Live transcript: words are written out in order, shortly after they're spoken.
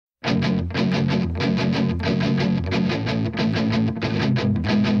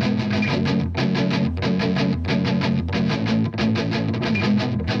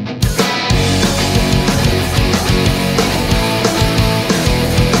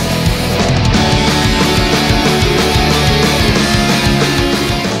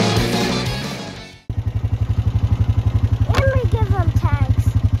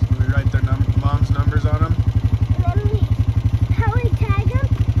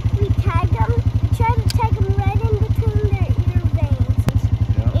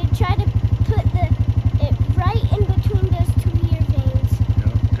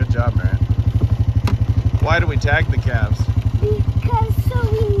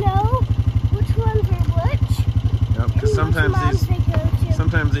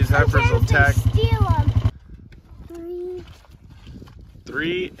sometimes these heifers will tack. Steal them.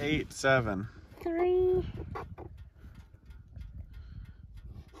 387. 3,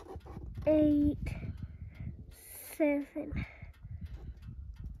 8, 7.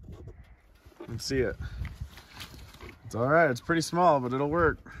 Let's see it. It's all right. It's pretty small, but it'll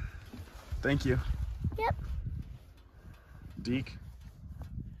work. Thank you. Yep. Deke.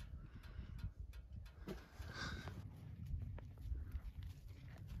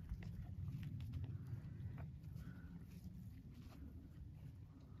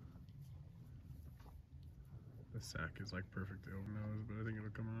 The sack is like perfectly open nose, but I think it'll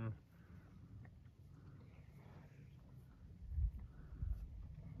come off.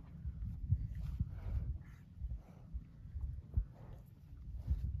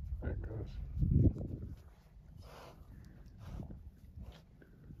 There it goes.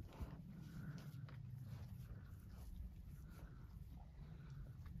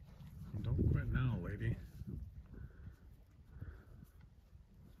 Don't quit now, lady.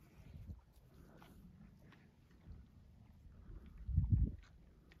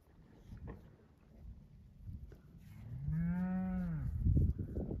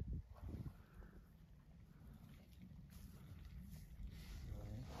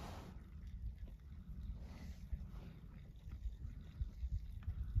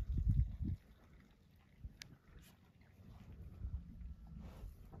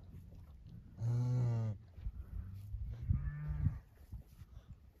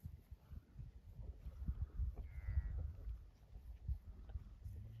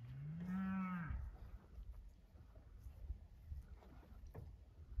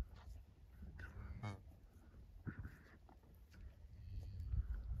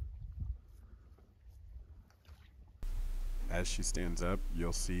 As she stands up,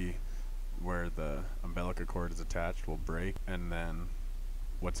 you'll see where the umbilical cord is attached will break, and then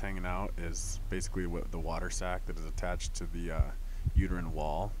what's hanging out is basically what the water sac that is attached to the uterine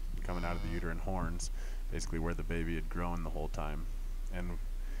wall coming out of the uterine horns, basically where the baby had grown the whole time. And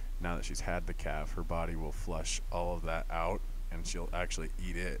now that she's had the calf, her body will flush all of that out and she'll actually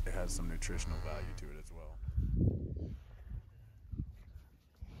eat it. It has some nutritional value to it as well.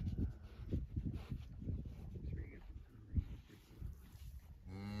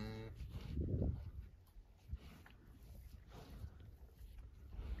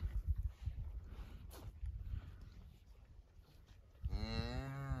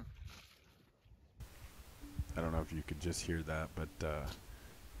 I don't know if you could just hear that, but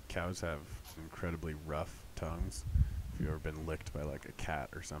cows have incredibly rough tongues. If you've ever been licked by like a cat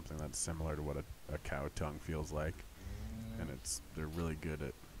or something, that's similar to what a cow tongue feels like. And they're really good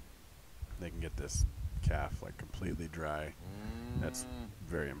at, they can get this calf like completely dry. That's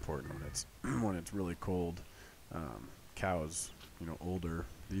very important when it's really cold. Cows, you know, older,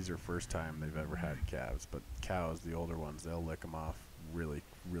 these are first time they've ever had calves, but cows, the older ones, they'll lick them off really,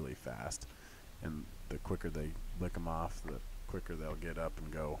 really fast. And the quicker they lick them off, the quicker they'll get up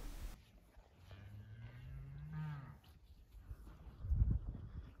and go.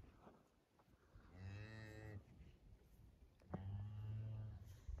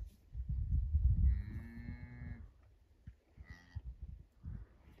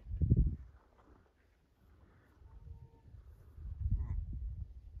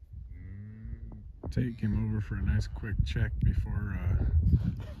 Tate came over for a nice quick check before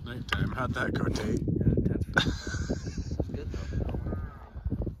nighttime. How'd that go, Tate? Yeah, that's good though.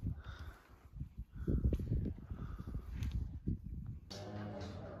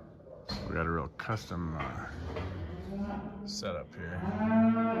 We got a real custom setup here.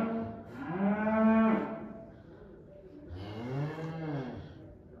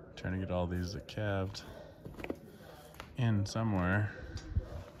 Trying to get all these calved in somewhere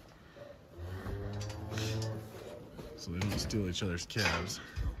so they don't steal each other's calves.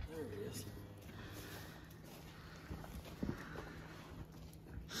 There it is.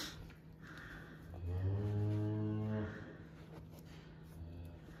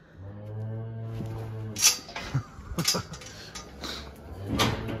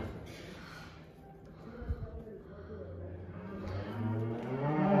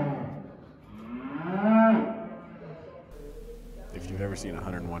 If you've ever seen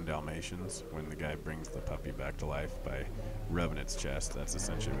 101 Dalmatians, when the guy brings the puppy back to life by rubbing its chest, that's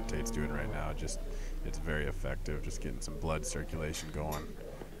essentially what Tate's doing right now. It's very effective, just getting some blood circulation going,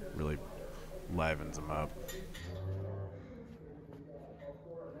 really livens them up.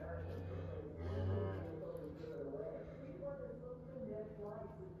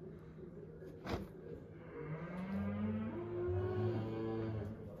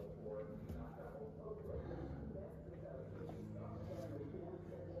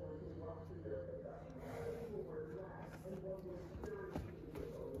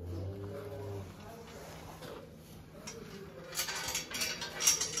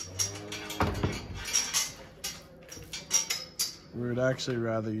 We would actually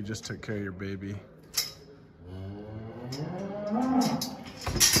rather you just took care of your baby.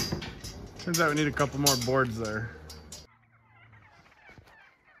 Turns out we need a couple more boards there.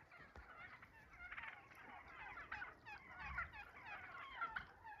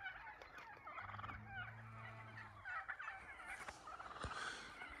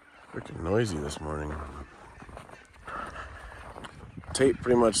 Freaking noisy this morning. Tate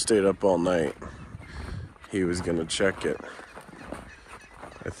pretty much stayed up all night. He was gonna check it.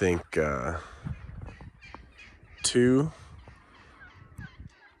 I think 2,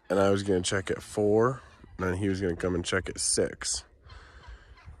 and I was gonna check at 4, and then he was gonna come and check at 6.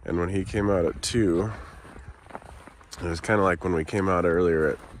 And when he came out at 2, it was kind of like when we came out earlier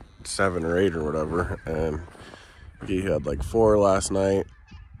at 7 or 8 or whatever, and he had like 4 last night.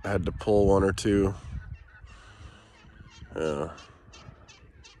 I had to pull 1 or 2. Yeah.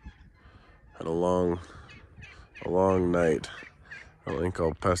 Had a long night. I think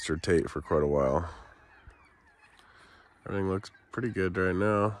I'll pester Tate for quite a while. Everything looks pretty good right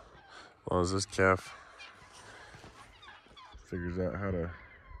now, as long as this calf figures out how to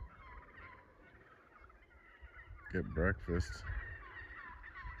get breakfast.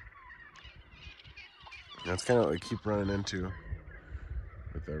 That's kind of what I keep running into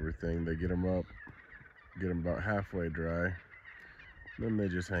with everything. They get them up, get them about halfway dry, then they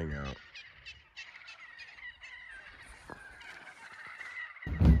just hang out.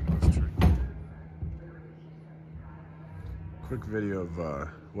 Quick video of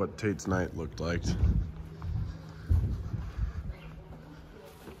what Tate's night looked like.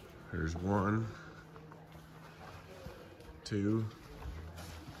 There's 1, 2,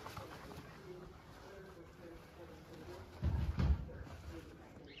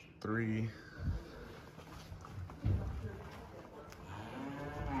 3,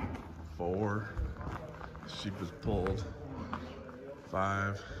 4. Sheep was pulled.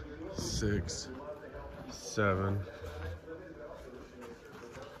 5, 6, 7.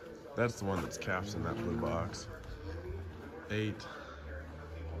 That's the one that's calves in that blue box. 8,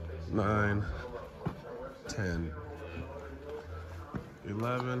 9, 10,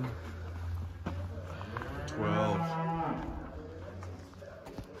 11, 12,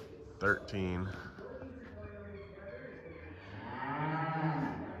 13.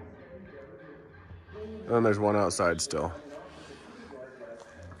 And then there's 1 outside still.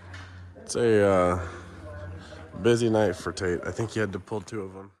 It's a busy night for Tate. I think he had to pull 2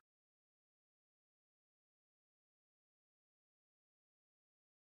 of them.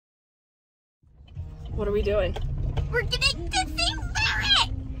 What are we doing? We're getting to see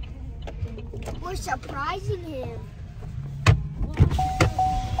Barrett! We're surprising him.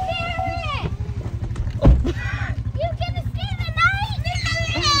 Barrett! You gonna stay the night?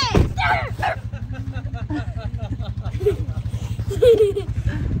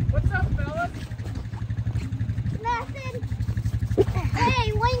 What's up, fellas? Nothing. Hey,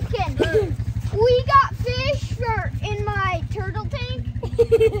 Lincoln. We got fish in my turtle tank.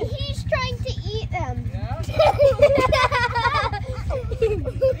 He's trying to eat them. Yeah?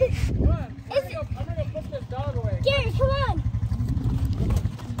 Come on. I'm gonna go put this dog away. Gary, come on.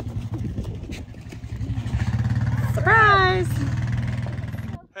 Surprise!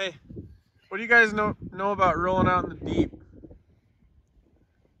 Hey, what do you guys know about rolling out in the deep?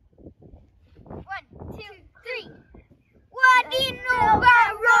 1, 2, 3. What do you know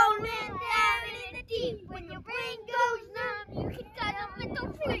about rolling down in the deep? When your brain goes numb, you can cut them with the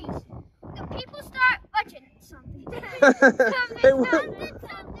freeze. The people start watching something. Hey,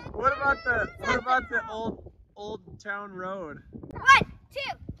 what about the old town road? 1, 2,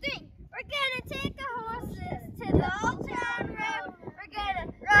 3. We're gonna take the horses to the old town road. We're gonna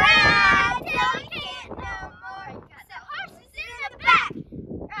ride till we can't no more. Got the horses in the back.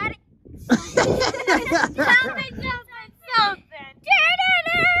 Ride it. Something.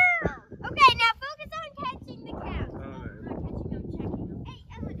 Okay, now focus on catching the cow. I'm not catching them, checking them. Hey,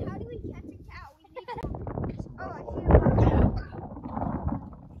 Ellen, how do we catch a cow? We need to... Oh, I see a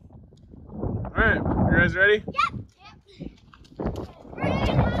All right, you guys ready? Yep. Ready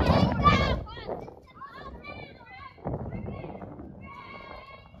to take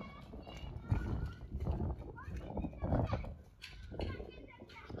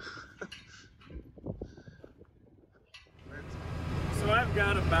So I've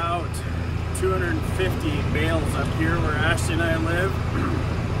got about 250 bales up here where Ashley and I live,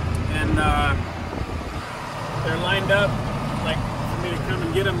 and they're lined up like for me to come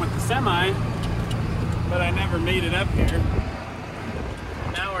and get them with the semi, but I never made it up here.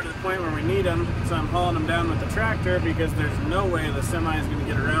 Now we're to the point where we need them, so I'm hauling them down with the tractor because there's no way the semi is going to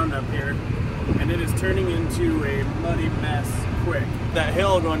get around up here, and it is turning into a muddy mess quick. That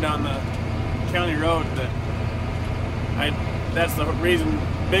hill going down the county road, that's the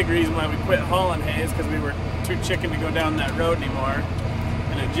big reason why we quit hauling hay, is because we were too chicken to go down that road anymore.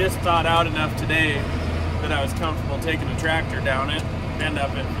 And it just thawed out enough today that I was comfortable taking a tractor down it, and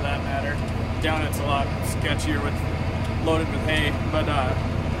up it for that matter. Down it's a lot sketchier loaded with hay, but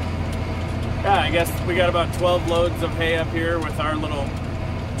yeah, I guess we got about 12 loads of hay up here with our little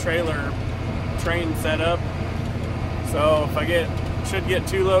trailer train set up. So if I should get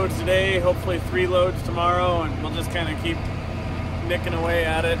 2 loads today, hopefully 3 loads tomorrow, and we'll just kind of keep nicking away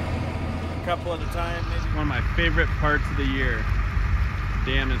at it a couple at a time. Maybe. One of my favorite parts of the year.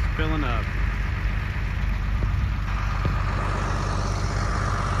 The dam is filling up.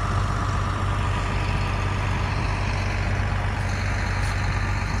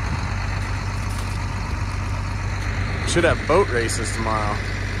 Should have boat races tomorrow.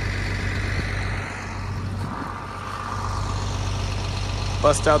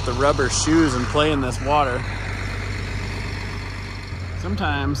 Bust out the rubber shoes and play in this water.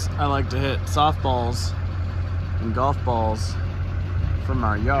 Sometimes I like to hit softballs and golf balls from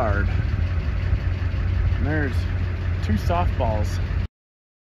our yard. And there's 2 softballs.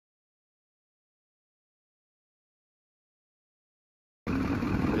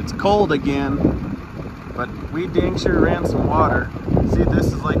 It's cold again, but we dang sure ran some water. See, this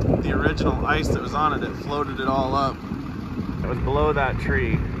is like the original ice that was on it. It floated it all up. It was below that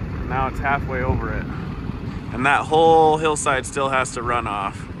tree. Now it's halfway over it. And that whole hillside still has to run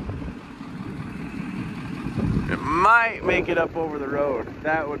off. It might make it up over the road.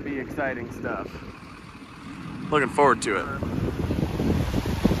 That would be exciting stuff. Looking forward to it.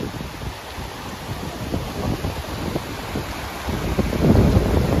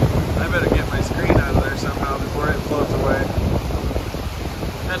 I better get my screen out of there somehow before it floats away.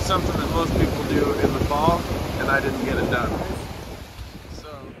 That's something that most people do in the fall, and I didn't get it done. So,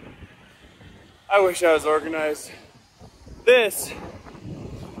 I wish I was organized. This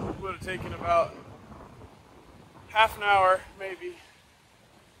would have taken about half an hour, maybe,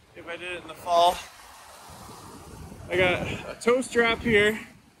 if I did it in the fall. I got a tow strap here,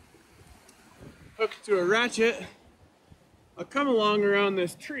 hooked to a ratchet. I'll come along around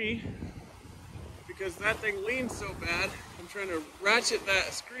this tree because that thing leans so bad. I'm trying to ratchet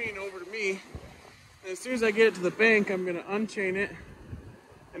that screen over to me. And as soon as I get it to the bank, I'm going to unchain it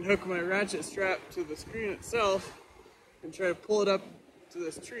and hook my ratchet strap to the screen itself and try to pull it up to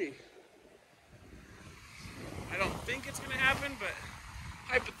this tree. I don't think it's going to happen, but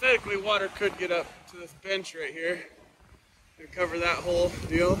hypothetically water could get up to this bench right here and cover that whole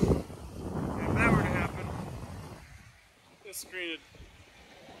deal. And if that were to happen, this screen would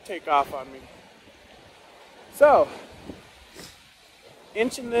take off on me. So,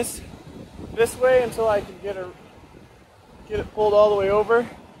 inching this way until I can get it pulled all the way over.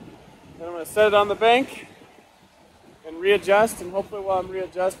 Then I'm going to set it on the bank and readjust, and hopefully while I'm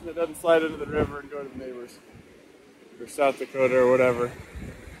readjusting it doesn't slide into the river and go to the neighbors or South Dakota or whatever.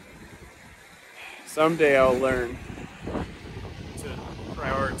 Someday I'll learn to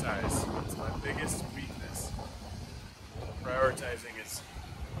prioritize. It's my biggest weakness. Prioritizing is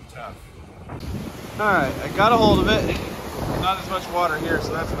tough. Alright, I got a hold of it. Not as much water here,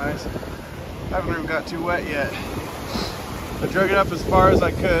 so that's nice. I haven't even got too wet yet. I drug it up as far as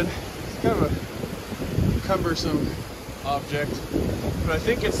I could. It's kind of a cumbersome object, but I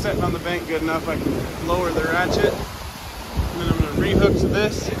think it's sitting on the bank good enough I can lower the ratchet. And then I'm going to rehook to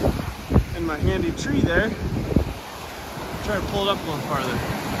this in my handy tree there. Try to pull it up a little farther.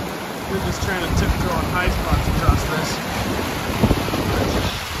 We're just trying to tiptoe on high spots across this.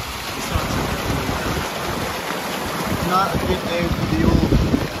 Not a good day for the old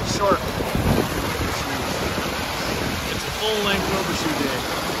short overshoes. It's a full-length overshoe day.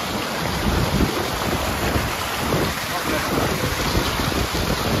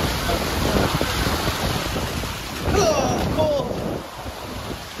 Oh, cold!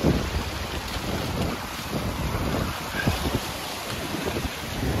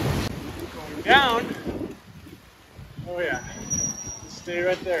 Going down. Oh yeah. Just stay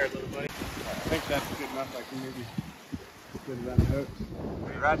right there, little buddy. I think that's good enough. I can maybe get it unhooked.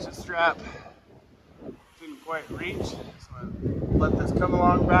 The ratchet strap didn't quite reach, so I let this come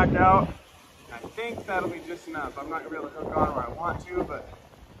along back out. I think that'll be just enough. I'm not gonna be able to hook on where I want to, but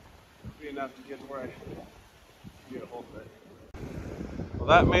it'll be enough to get to where I get a hold of it. Well,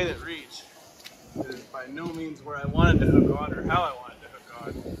 that made it reach. It is by no means where I wanted to hook on or how I wanted to hook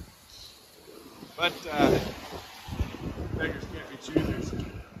on. But beggars can't be choosers.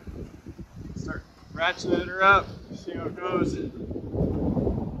 Start ratcheting her up, see how it goes.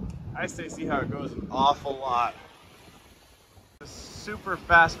 I say see how it goes an awful lot. A super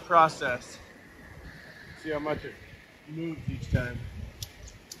fast process. See how much it moves each time.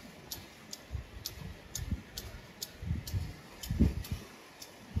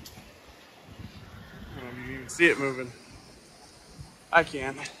 I don't know if you can even see it moving. I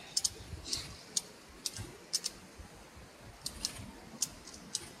can.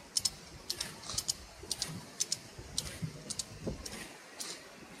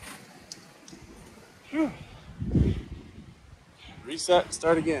 Whew. Reset,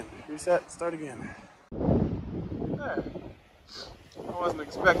 start again. Reset, start again. There. I wasn't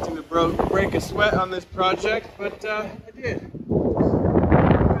expecting to break a sweat on this project, but I did.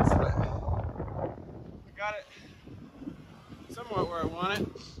 Good sweat. I got it somewhat where I want it.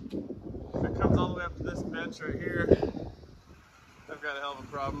 If it comes all the way up to this bench right here, I've got a hell of a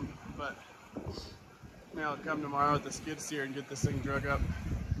problem, but maybe I'll come tomorrow with the skid steer and get this thing drug up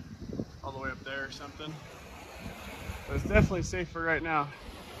all the way up there or something. But it's definitely safe for right now.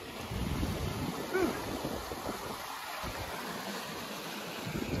 Whew.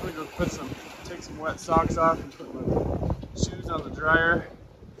 I'm gonna go take some wet socks off and put my shoes on the dryer,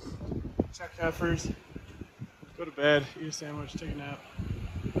 check heifers, go to bed, eat a sandwich, take a nap.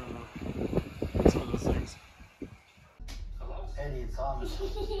 I don't know. Some of those things. Eddie, it's Thomas. You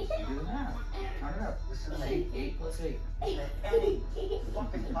do the math. Turn it up. This is 8 plus 8. Any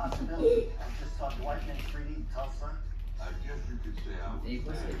fucking possibility. I just saw Dwight in 3D Tulsa. I guess you could say I'm 8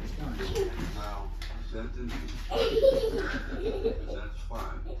 plus 8 is done. now sentence. That's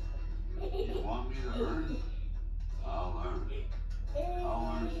fine. You want me to earn? I'll earn.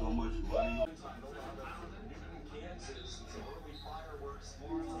 I'll earn so much money.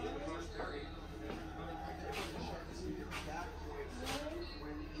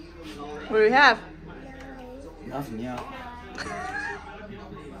 What do we have? Nothing, yeah.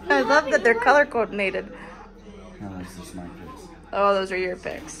 I love that they're color coordinated. No, it's just my picks. Oh, those are your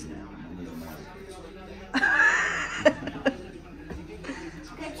picks.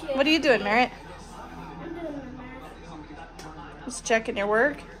 What are you doing, Merritt? Just checking your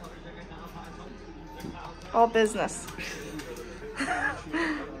work. All business.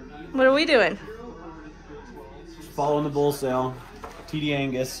 What are we doing? Following the bull sale.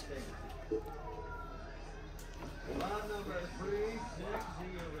 TDAngus.